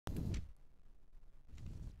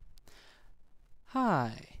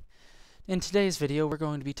Hi. In today's video, we're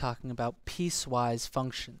going to be talking about piecewise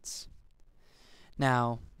functions.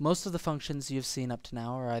 Now, most of the functions you've seen up to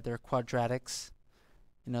now are either quadratics,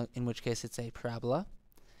 in which case it's a parabola,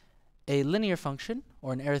 a linear function,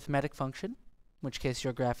 or an arithmetic function, in which case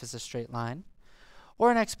your graph is a straight line,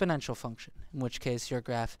 or an exponential function, in which case your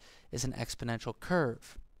graph is an exponential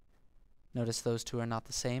curve. Notice those two are not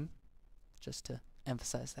the same, just to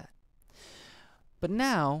emphasize that. But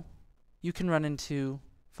now, you can run into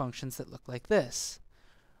functions that look like this,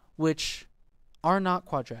 which are not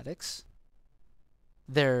quadratics,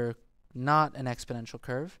 they're not an exponential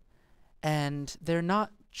curve, and they're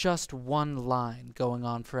not just one line going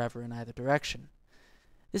on forever in either direction.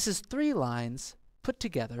 This is three lines put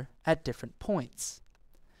together at different points.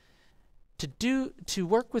 To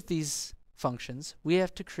work with these functions, we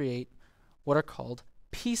have to create what are called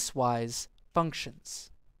piecewise functions.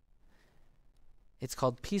 It's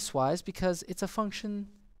called piecewise because it's a function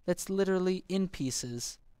that's literally in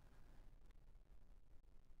pieces.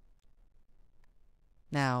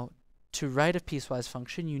 Now, to write a piecewise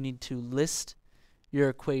function, you need to list your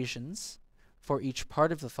equations for each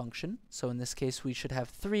part of the function. So in this case, we should have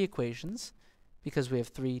three equations because we have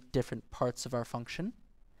three different parts of our function.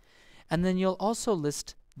 And then you'll also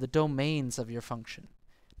list the domains of your function.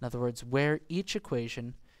 In other words, where each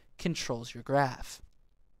equation controls your graph.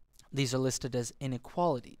 These are listed as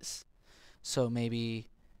inequalities. So maybe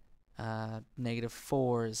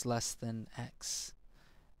 -4 is less than x,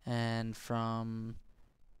 and from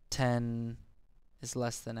 10 is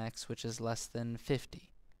less than x, which is less than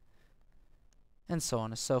 50, and so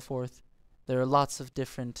on and so forth. There are lots of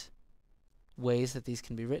different ways that these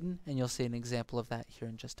can be written, and you'll see an example of that here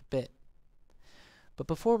in just a bit. But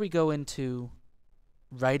before we go into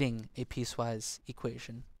writing a piecewise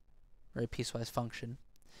equation, or a piecewise function,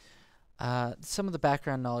 some of the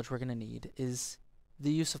background knowledge we're going to need is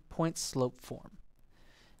the use of point-slope form.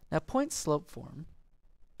 Now, point-slope form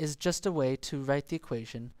is just a way to write the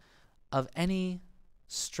equation of any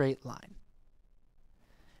straight line.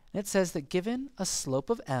 And it says that given a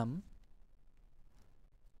slope of m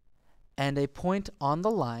and a point on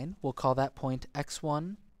the line, we'll call that point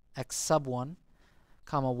x1, x sub 1,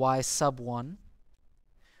 comma y sub 1,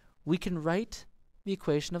 we can write the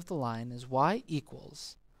equation of the line as y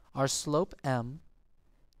equals our slope m,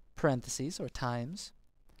 parentheses, or times,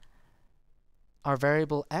 our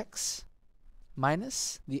variable x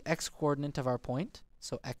minus the x-coordinate of our point,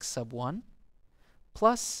 so x sub 1,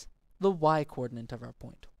 plus the y-coordinate of our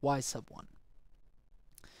point, y sub 1.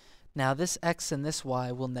 Now this x and this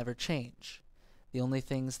y will never change. The only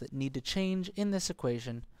things that need to change in this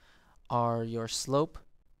equation are your slope,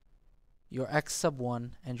 your x sub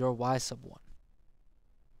 1, and your y sub 1.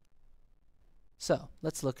 So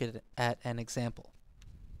let's look at an example.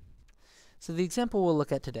 So the example we'll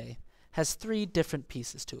look at today has three different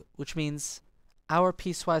pieces to it, which means our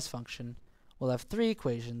piecewise function will have three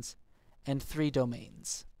equations and three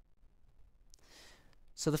domains.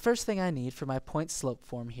 So the first thing I need for my point-slope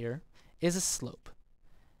form here is a slope.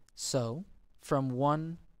 So from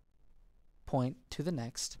one point to the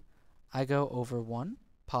next, I go over 1,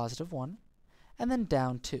 positive 1, and then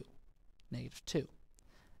down 2, negative 2.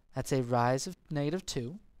 That's a rise of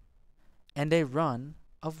 -2 and a run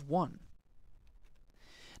of 1.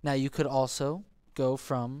 Now you could also go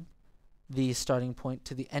from the starting point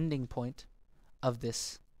to the ending point of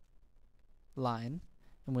this line,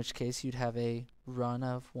 in which case you'd have a run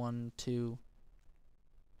of 1, 2,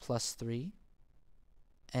 plus 3,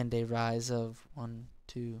 and a rise of 1,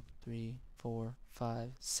 2, 3, 4,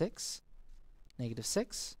 5, 6,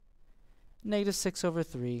 -6. -6 over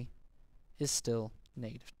 3 is still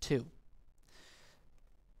 -2.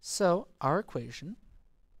 So our equation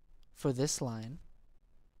for this line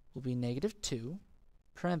will be -2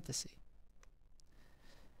 parenthesis.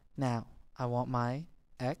 Now I want my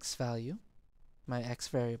x value, my x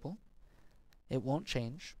variable. It won't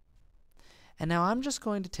change. And now I'm just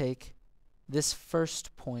going to take this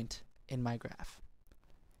first point in my graph.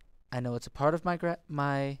 I know it's a part of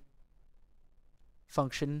my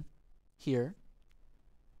function here,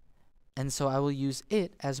 and so I will use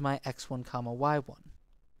it as my x1 comma y1.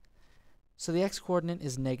 So the x-coordinate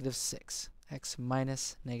is -6, x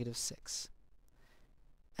minus -6.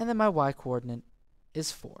 And then my y-coordinate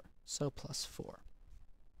is 4, so plus 4.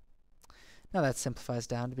 Now that simplifies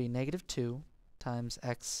down to be -2 times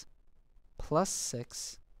x plus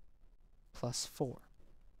 6 plus 4.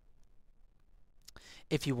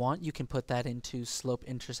 If you want, you can put that into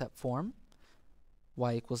slope-intercept form,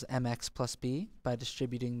 y equals mx plus b, by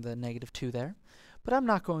distributing the -2 there. But I'm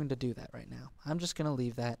not going to do that right now. I'm just going to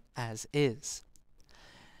leave that as is.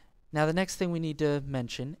 Now the next thing we need to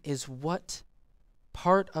mention is what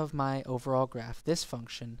part of my overall graph this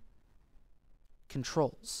function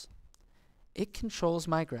controls. It controls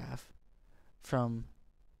my graph from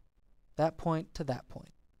that point to that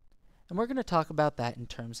point. And we're going to talk about that in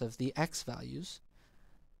terms of the x values.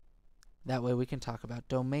 That way we can talk about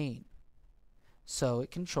domain. So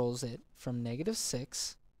it controls it from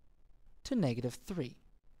 -6 to -3.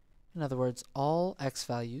 In other words, all x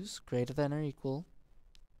values greater than or equal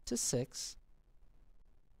to 6,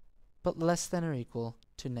 but less than or equal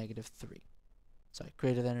to -3. Sorry,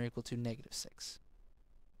 greater than or equal to -6.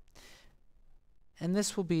 And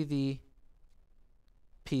this will be the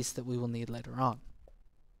piece that we will need later on.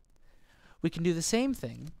 We can do the same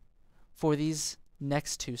thing for these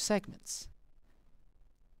next two segments.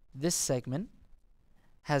 This segment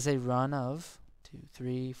has a run of 2,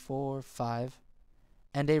 3, 4, 5,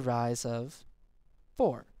 and a rise of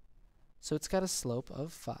 4. So it's got a slope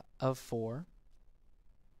of 4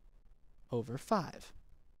 over 5.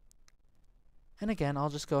 And again, I'll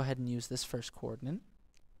just go ahead and use this first coordinate,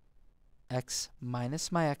 x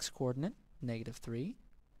minus my x coordinate, -3,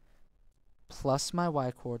 plus my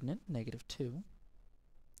y coordinate, -2,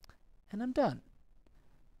 and I'm done.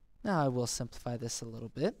 Now I will simplify this a little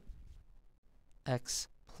bit. X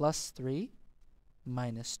plus 3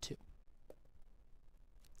 minus 2.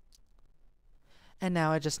 And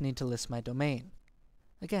now I just need to list my domain.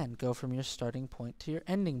 Again, go from your starting point to your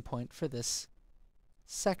ending point for this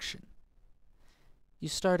section. You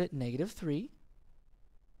start at -3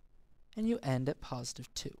 and you end at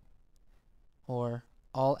 +2, or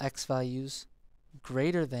all x values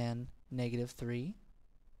greater than -3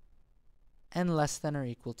 and less than or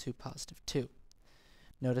equal to +2.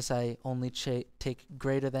 Notice I only take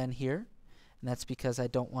greater than here, and that's because I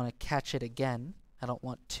don't want to catch it again. I don't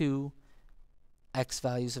want two x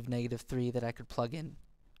values of -3 that I could plug in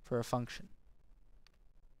for a function.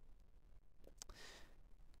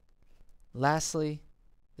 Lastly,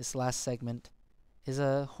 this last segment is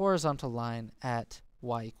a horizontal line at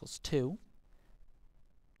y equals 2.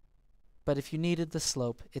 But if you needed the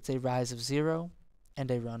slope, it's a rise of 0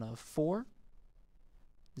 and a run of 4,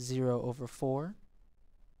 0 over 4,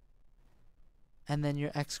 and then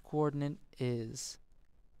your x-coordinate is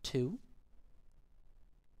 2,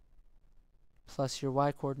 plus your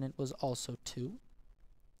y-coordinate was also 2.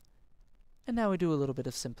 And now we do a little bit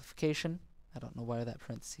of simplification. I don't know where that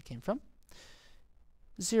parenthesis came from.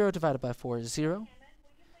 0 divided by 4 is 0,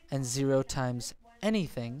 and 0 times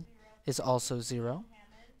anything is also 0.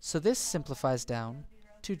 So this simplifies down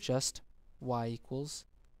to just y equals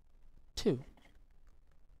 2.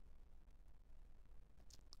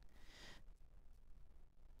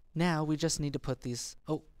 Now we just need to put these,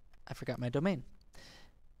 oh, I forgot my domain.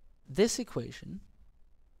 This equation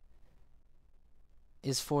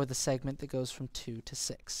is for the segment that goes from 2 to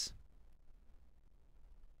 6.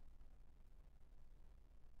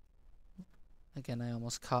 Again, I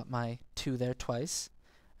almost caught my 2 there twice.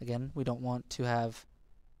 Again, we don't want to have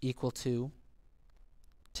equal to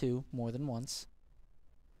 2 more than once.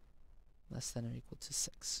 Less than or equal to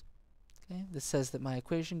 6. Okay, this says that my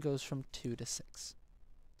equation goes from 2 to 6.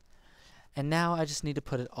 And now I just need to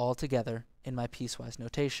put it all together in my piecewise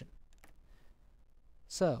notation.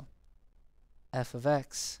 So, f of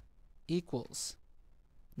x equals,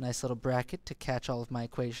 nice little bracket to catch all of my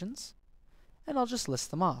equations, and I'll just list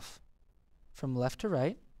them off. From left to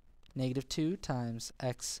right, -2 times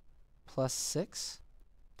x plus 6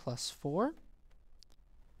 plus 4,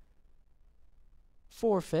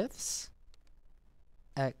 4/5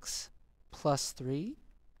 x plus 3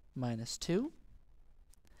 minus 2,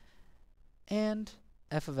 and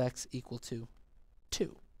f of x equal to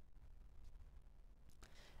 2.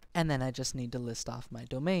 And then I just need to list off my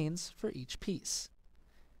domains for each piece.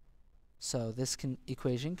 So this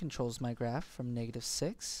equation controls my graph from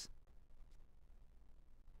 -6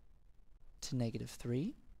 to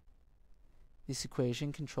 -3. This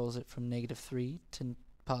equation controls it from -3 to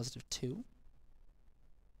 +2.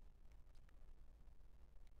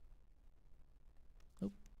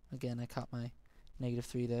 Oh, again, I caught my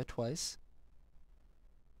 -3 there twice.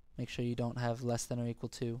 Make sure you don't have less than or equal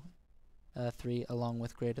to 3 along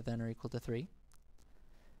with greater than or equal to 3.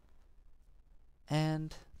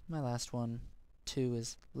 And my last one, 2,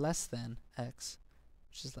 is less than x,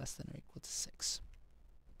 which is less than or equal to 6.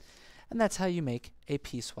 And that's how you make a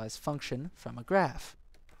piecewise function from a graph.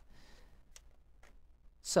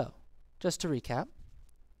 So, just to recap,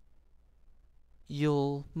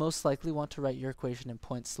 you'll most likely want to write your equation in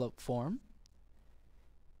point-slope form.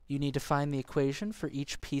 You need to find the equation for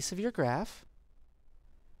each piece of your graph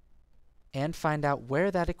and find out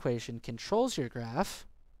where that equation controls your graph,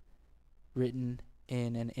 written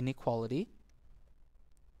in an inequality.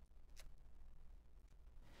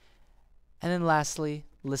 And then lastly,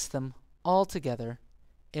 list them all together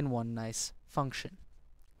in one nice function.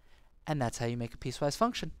 And that's how you make a piecewise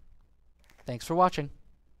function. Thanks for watching.